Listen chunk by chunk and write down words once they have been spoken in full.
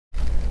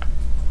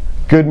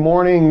Good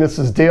morning. This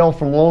is Dale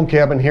from Loan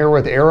Cabin here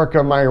with Erica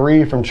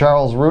Myrie from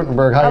Charles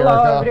Rutenberg. Hi,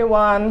 Hello, Erica.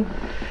 everyone.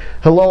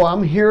 Hello.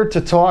 I'm here to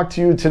talk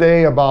to you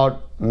today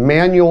about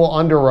manual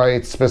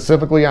underwrites,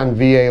 specifically on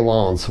VA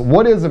loans.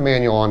 What is a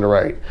manual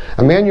underwrite?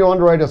 A manual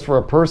underwrite is for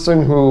a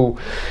person who,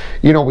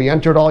 we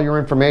entered all your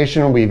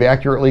information, we've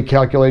accurately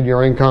calculated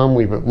your income,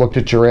 we've looked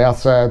at your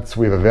assets,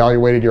 we've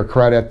evaluated your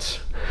credit,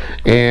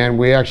 and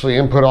we actually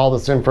input all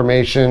this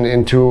information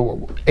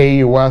into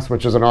AUS,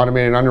 which is an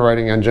automated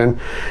underwriting engine,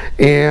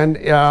 and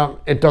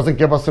it doesn't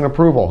give us an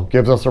approval, it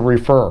gives us a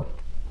refer.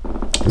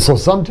 So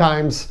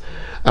sometimes,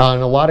 in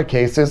a lot of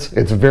cases,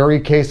 it's very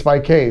case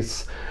by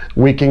case,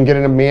 we can get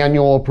a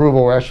manual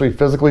approval. We actually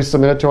physically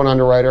submit it to an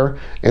underwriter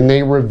and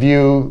they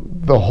review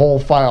the whole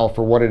file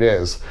for what it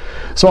is.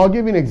 So I'll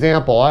give you an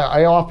example.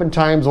 I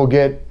oftentimes will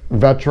get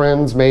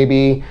veterans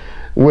maybe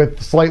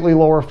with slightly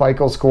lower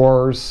FICO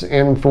scores,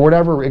 and for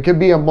whatever, it could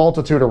be a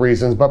multitude of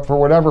reasons, but for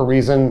whatever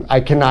reason,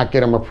 I cannot get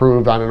them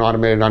approved on an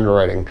automated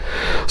underwriting.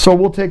 So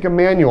we'll take a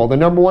manual. The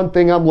number one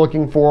thing I'm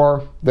looking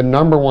for, the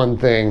number one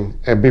thing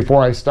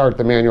before I start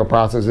the manual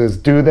process is,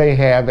 do they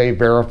have a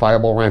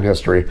verifiable rent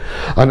history?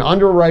 An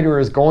underwriter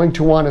is going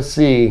to want to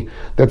see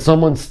that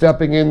someone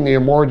stepping into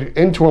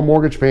a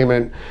mortgage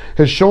payment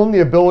has shown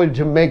the ability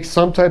to make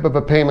some type of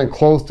a payment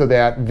close to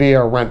that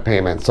via rent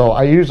payment. So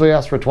I usually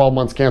ask for 12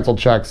 months canceled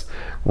checks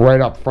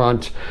right up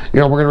front.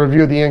 We're going to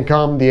review the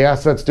income, the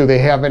assets. Do they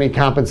have any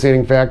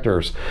compensating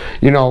factors?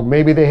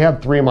 Maybe they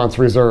have 3 months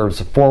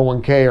reserves,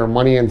 401k or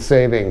money in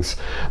savings.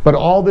 But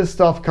all this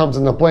stuff comes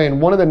into play.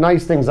 And one of the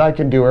nice things I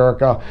can do,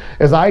 Erica,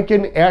 is I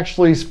can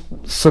actually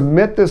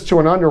submit this to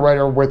an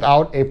underwriter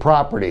without a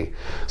property.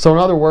 So in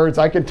other words,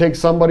 I can take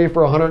somebody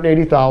for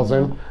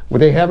 $180,000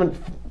 where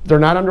they're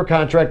not under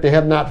contract, they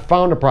have not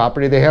found a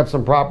property, they have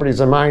some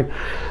properties in mind,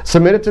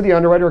 submit it to the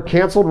underwriter,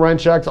 canceled rent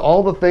checks,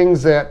 all the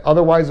things that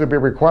otherwise would be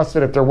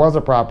requested if there was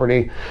a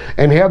property,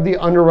 and have the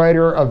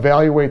underwriter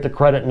evaluate the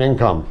credit and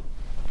income.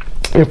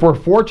 If we're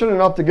fortunate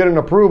enough to get an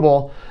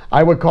approval,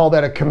 I would call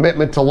that a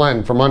commitment to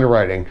lend from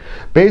underwriting.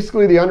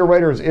 Basically, the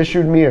underwriter has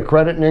issued me a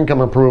credit and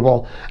income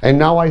approval, and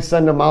now I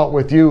send them out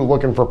with you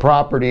looking for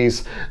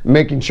properties,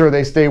 making sure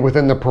they stay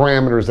within the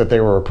parameters that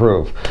they were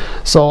approved.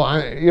 So,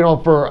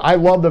 I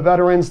love the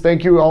veterans.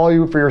 Thank you, all of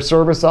you, for your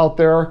service out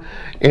there.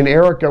 And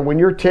Erica, when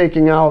you're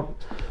taking out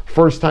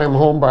first-time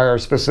home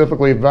buyers,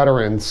 specifically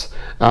veterans,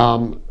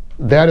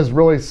 that is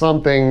really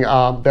something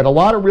that a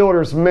lot of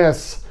realtors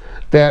miss,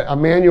 that a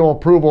manual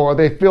approval, or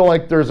they feel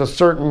like there's a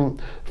certain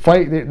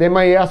fight. They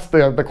may ask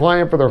the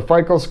client for their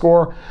FICO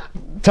score.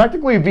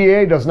 Technically,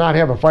 VA does not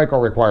have a FICO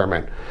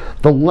requirement.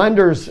 The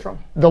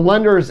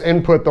lenders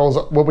input those,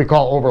 what we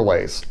call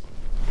overlays.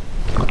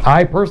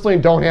 I personally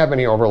don't have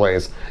any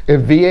overlays.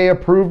 If VA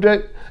approved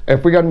it,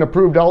 if we got an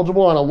approved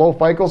eligible on a low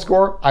FICO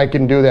score, I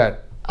can do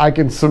that. I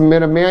can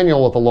submit a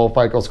manual with a low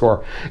FICO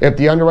score. If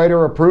the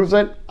underwriter approves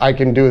it, I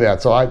can do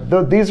that. So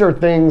these are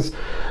things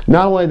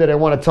not only that I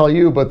want to tell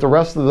you, but the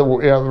rest of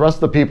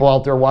the people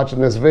out there watching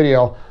this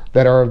video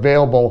that are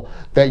available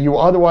that you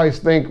otherwise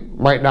think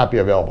might not be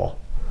available.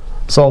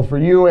 So for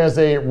you as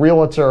a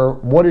realtor,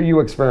 what are you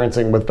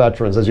experiencing with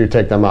veterans as you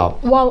take them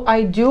out? Well,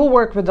 I do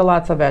work with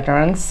lots of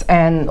veterans,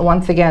 and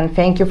once again,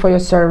 thank you for your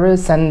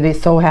service, and we're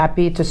so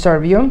happy to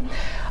serve you.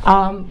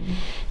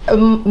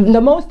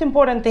 The most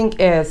important thing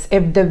is,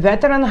 if the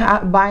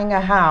veteran buying a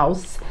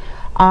house,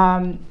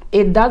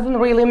 it doesn't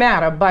really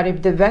matter, but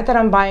if the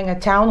veteran buying a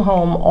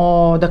townhome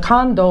or the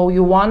condo, we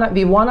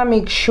wanna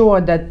make sure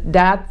that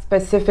that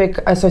specific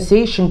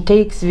association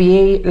takes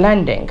VA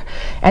lending.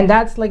 And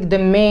that's like the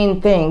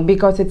main thing,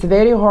 because it's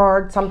very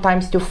hard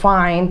sometimes to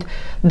find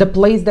the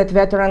place that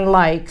veteran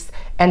likes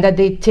and that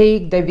they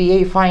take the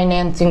VA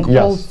financing.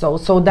 Yes. Also.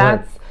 So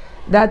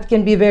that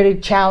can be very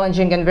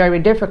challenging and very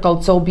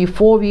difficult. So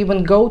before we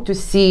even go to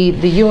see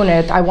the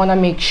unit, I want to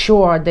make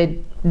sure that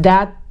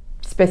that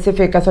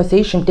specific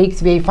association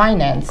takes VA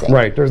financing.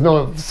 Right. There's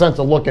no sense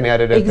of looking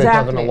at it if it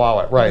doesn't allow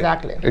it. Right.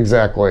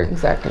 Exactly.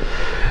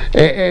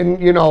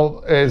 And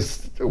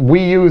as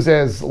we use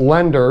as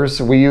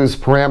lenders, we use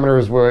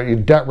parameters where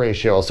debt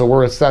ratio. So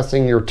we're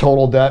assessing your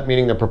total debt,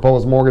 meaning the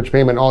proposed mortgage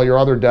payment, all your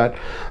other debt,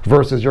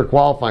 versus your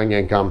qualifying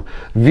income.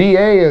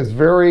 VA is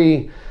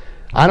very,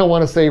 I don't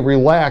want to say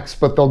relaxed,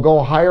 but they'll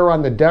go higher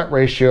on the debt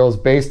ratios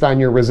based on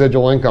your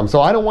residual income.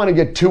 So I don't want to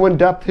get too in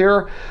depth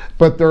here,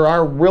 but there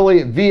are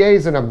really,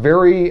 VA's in a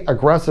very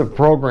aggressive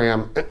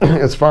program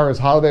as far as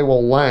how they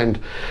will lend.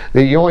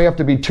 You only have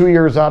to be 2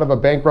 years out of a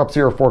bankruptcy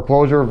or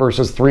foreclosure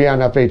versus 3 on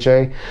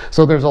FHA.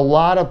 So there's a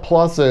lot of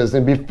pluses.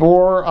 And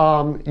before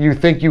you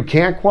think you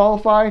can't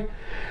qualify,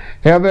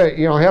 have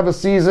a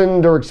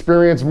seasoned or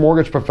experienced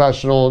mortgage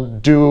professional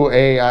do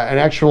an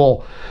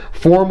actual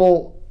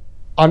formal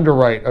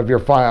underwrite of your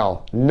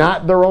file,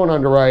 not their own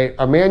underwrite,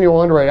 a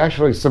manual underwrite.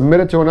 Actually submit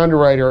it to an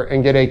underwriter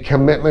and get a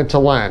commitment to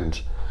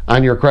lend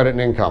on your credit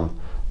and income.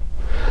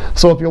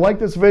 So if you like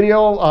this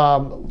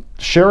video,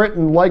 share it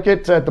and like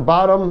it at the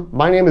bottom.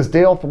 My name is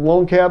Dale from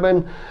Lone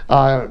Cabin.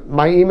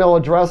 My email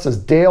address is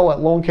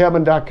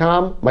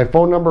dale@lonecabin.com. My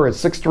phone number is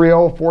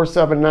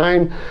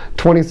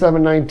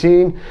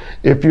 630-479-2719.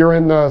 If you're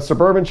in the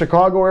suburban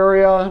Chicago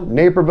area,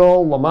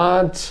 Naperville,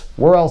 Lamont,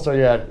 where else are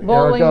you at,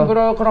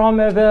 Bolingbrook,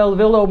 Romerville,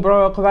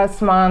 Willowbrook,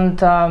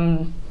 Westmont,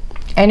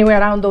 anywhere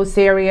around those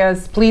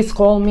areas, please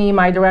call me.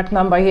 My direct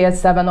number here is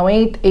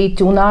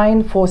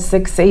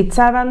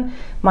 708-829-4687.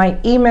 My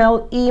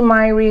email,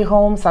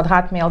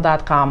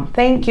 emyrehomes@hotmail.com.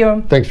 Thank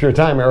you. Thanks for your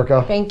time,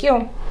 Erica. Thank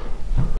you.